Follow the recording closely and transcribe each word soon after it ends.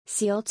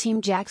SEAL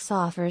Team Jax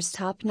offers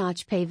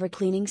top-notch paver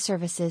cleaning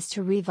services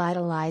to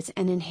revitalize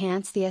and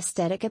enhance the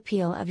aesthetic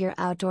appeal of your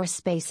outdoor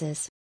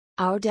spaces.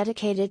 Our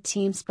dedicated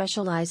team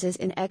specializes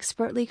in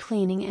expertly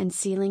cleaning and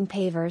sealing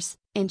pavers,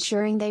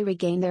 ensuring they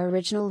regain their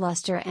original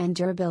luster and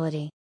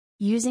durability.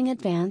 Using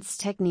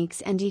advanced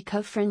techniques and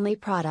eco-friendly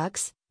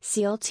products,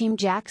 SEAL Team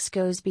Jax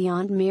goes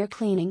beyond mere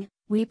cleaning.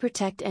 We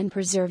protect and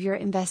preserve your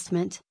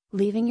investment,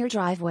 leaving your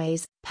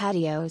driveways,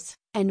 patios,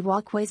 and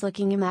walkways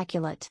looking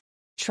immaculate.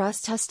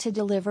 Trust us to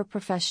deliver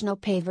professional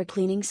paver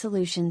cleaning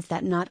solutions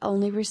that not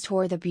only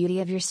restore the beauty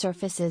of your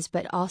surfaces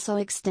but also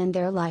extend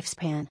their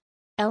lifespan.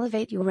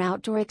 Elevate your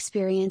outdoor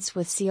experience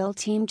with SEAL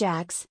Team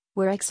Jax,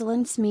 where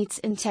excellence meets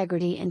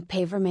integrity in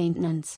paver maintenance.